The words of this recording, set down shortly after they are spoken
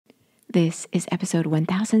This is episode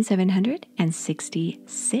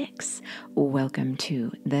 1766. Welcome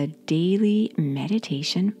to the Daily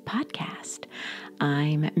Meditation Podcast.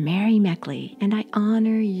 I'm Mary Meckley, and I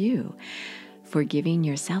honor you for giving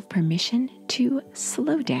yourself permission to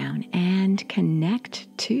slow down and connect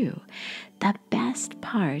to the best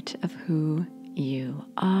part of who you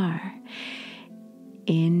are.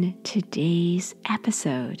 In today's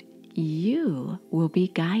episode, you will be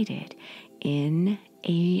guided in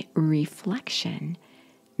a reflection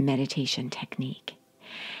meditation technique.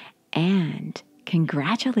 And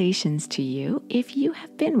congratulations to you if you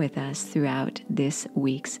have been with us throughout this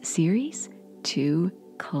week's series, To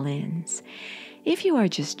Cleanse. If you are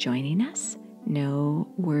just joining us,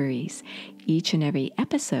 no worries. Each and every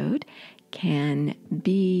episode can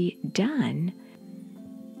be done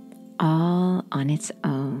all on its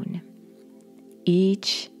own.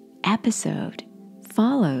 Each episode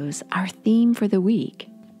follows our theme for the week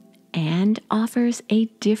and offers a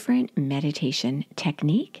different meditation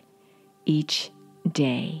technique each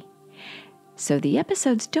day. So the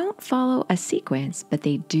episodes don't follow a sequence, but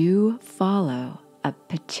they do follow a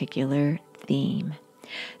particular theme.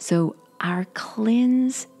 So our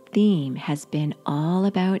cleanse theme has been all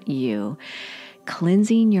about you,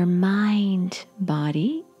 cleansing your mind,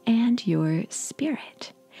 body, and your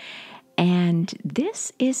spirit. And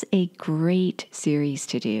this is a great series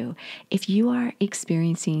to do if you are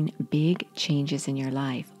experiencing big changes in your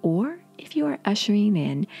life, or if you are ushering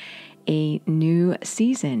in a new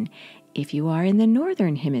season. If you are in the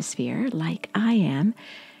northern hemisphere, like I am,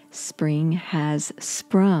 spring has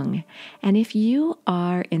sprung. And if you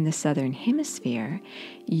are in the southern hemisphere,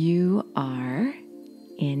 you are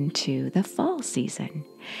into the fall season.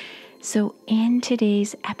 So in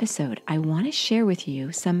today's episode, I want to share with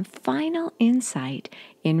you some final insight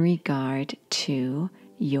in regard to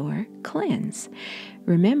your cleanse.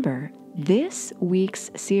 Remember, this week's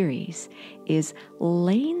series is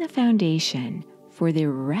laying the foundation for the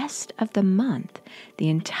rest of the month. The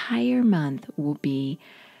entire month will be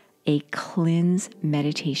a cleanse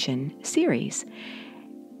meditation series.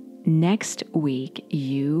 Next week,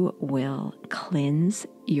 you will cleanse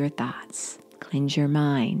your thoughts. Cleanse your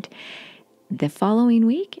mind. The following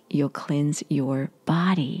week, you'll cleanse your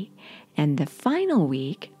body. And the final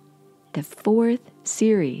week, the fourth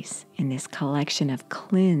series in this collection of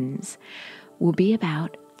cleanse, will be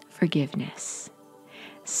about forgiveness.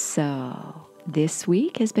 So this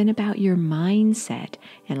week has been about your mindset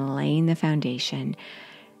and laying the foundation,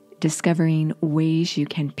 discovering ways you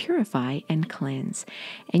can purify and cleanse.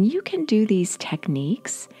 And you can do these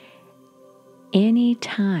techniques any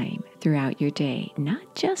time throughout your day,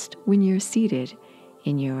 not just when you're seated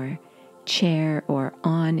in your chair or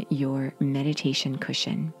on your meditation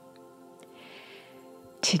cushion.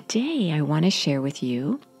 Today, I want to share with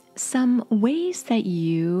you some ways that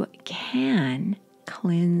you can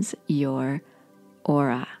cleanse your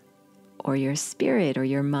aura or your spirit or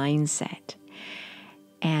your mindset.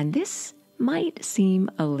 And this might seem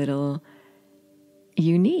a little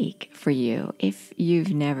unique for you if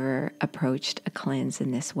you've never approached a cleanse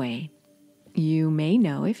in this way. You may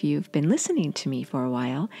know, if you've been listening to me for a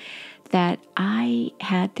while, that I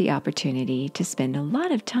had the opportunity to spend a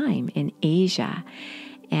lot of time in Asia.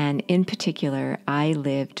 And in particular, I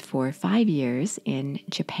lived for 5 years in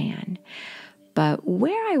Japan. But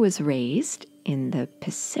where I was raised in the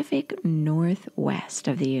Pacific Northwest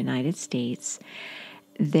of the United States,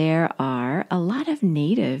 there are a lot of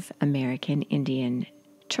Native American Indian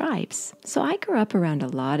tribes. So I grew up around a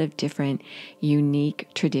lot of different unique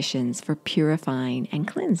traditions for purifying and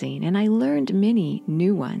cleansing, and I learned many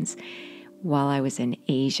new ones while I was in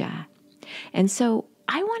Asia. And so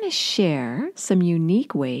I want to share some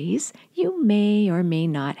unique ways you may or may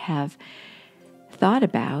not have thought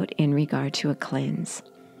about in regard to a cleanse.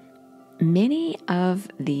 Many of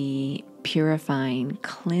the purifying,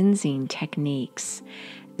 cleansing techniques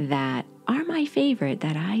that are my favorite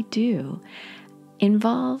that I do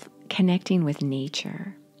involve connecting with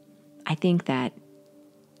nature. I think that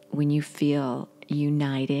when you feel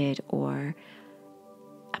united or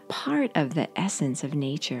a part of the essence of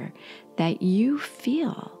nature, that you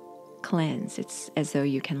feel cleansed. It's as though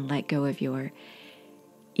you can let go of your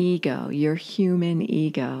ego, your human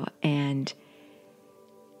ego, and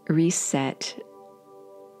reset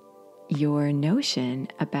your notion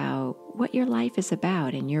about what your life is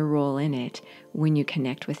about and your role in it when you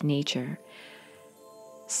connect with nature.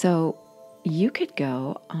 So you could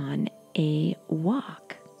go on a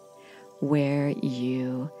walk where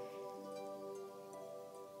you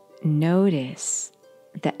notice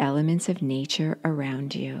the elements of nature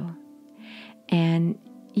around you, and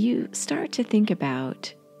you start to think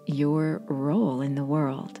about your role in the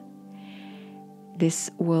world.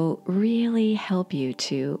 This will really help you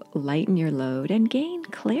to lighten your load and gain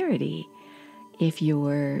clarity if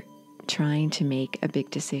you're trying to make a big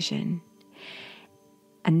decision.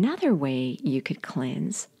 Another way you could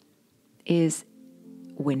cleanse is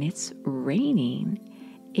when it's raining,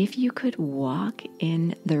 if you could walk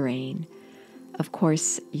in the rain. Of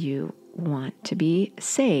course, you want to be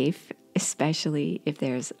safe, especially if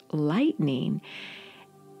there's lightning.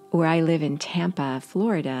 Where I live in Tampa,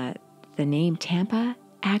 Florida, the name Tampa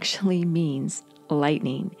actually means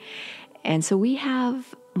lightning. And so we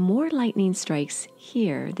have more lightning strikes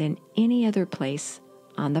here than any other place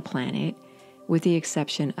on the planet, with the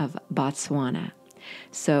exception of Botswana.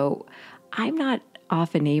 So I'm not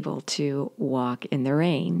often able to walk in the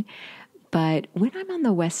rain, but when I'm on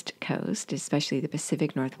the West Coast, especially the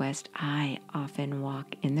Pacific Northwest, I often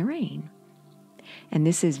walk in the rain. And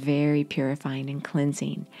this is very purifying and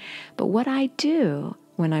cleansing. But what I do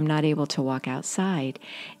when I'm not able to walk outside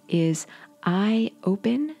is I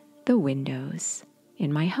open the windows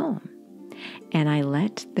in my home and I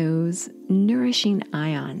let those nourishing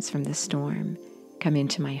ions from the storm come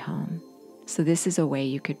into my home. So this is a way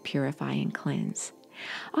you could purify and cleanse.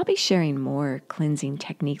 I'll be sharing more cleansing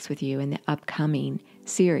techniques with you in the upcoming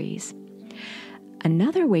series.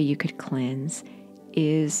 Another way you could cleanse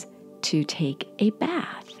is to take a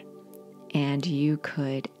bath, and you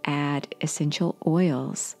could add essential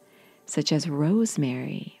oils such as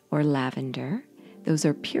rosemary or lavender. Those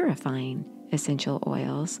are purifying essential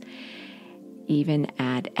oils. Even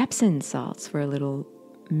add Epsom salts for a little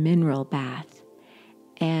mineral bath.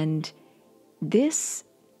 And this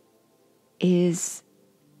is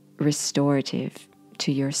restorative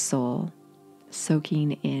to your soul,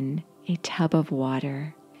 soaking in a tub of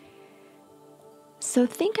water. So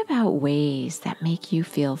think about ways that make you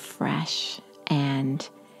feel fresh and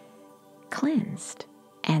cleansed.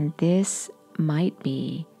 And this might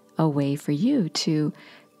be a way for you to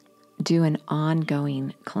do an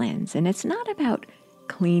ongoing cleanse. And it's not about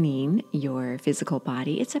cleaning your physical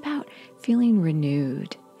body. It's about feeling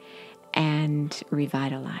renewed and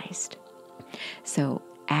revitalized. So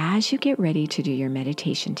as you get ready to do your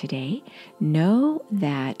meditation today, know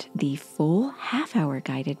that the full half-hour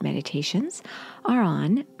guided meditations are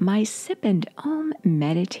on my Sip and Om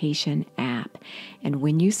meditation app. And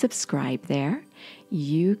when you subscribe there,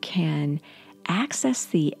 you can access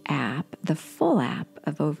the app, the full app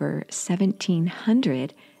of over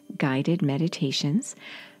 1,700 guided meditations,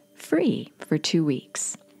 free for 2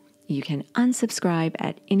 weeks. You can unsubscribe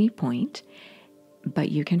at any point,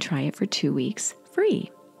 but you can try it for 2 weeks free.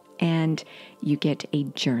 And you get a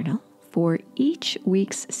journal for each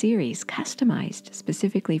week's series, customized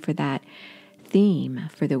specifically for that theme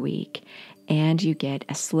for the week. And you get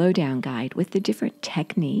a slow down guide with the different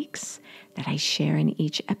techniques that I share in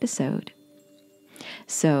each episode.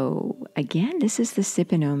 So again, this is the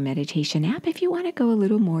Sip and Om meditation app if you want to go a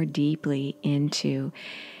little more deeply into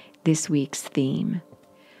this week's theme.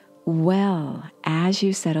 Well, as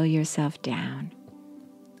you settle yourself down,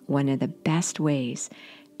 one of the best ways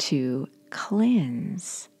to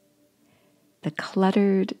cleanse the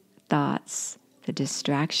cluttered thoughts, the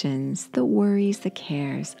distractions, the worries, the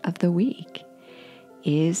cares of the week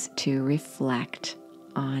is to reflect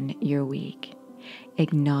on your week.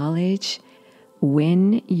 Acknowledge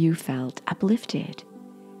when you felt uplifted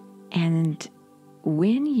and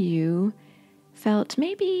when you felt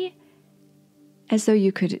maybe as though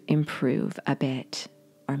you could improve a bit,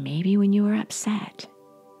 or maybe when you were upset.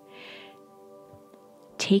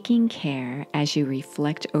 Taking care as you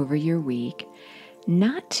reflect over your week,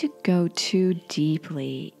 not to go too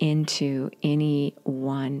deeply into any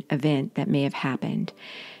one event that may have happened.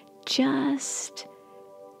 Just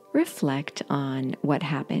reflect on what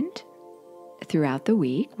happened throughout the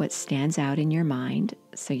week, what stands out in your mind,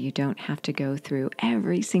 so you don't have to go through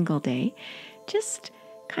every single day. Just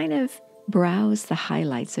kind of browse the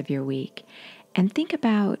highlights of your week and think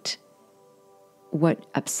about what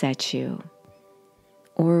upset you,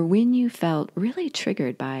 or when you felt really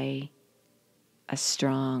triggered by a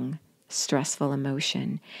strong, stressful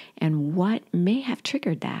emotion, and what may have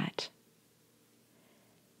triggered that.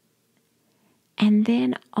 And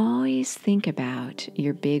then always think about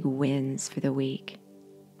your big wins for the week.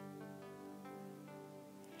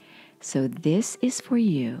 So this is for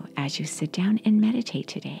you as you sit down and meditate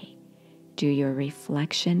today. Do your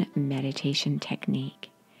reflection meditation technique,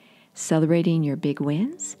 celebrating your big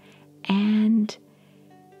wins and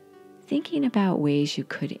thinking about ways you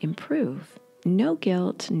could improve. No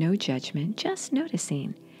guilt, no judgment, just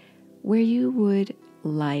noticing where you would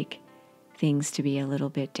like things to be a little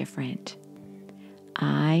bit different.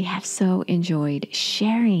 I have so enjoyed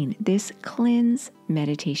sharing this cleanse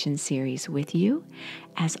meditation series with you.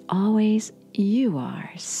 As always, you are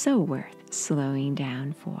so worth slowing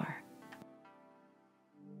down for.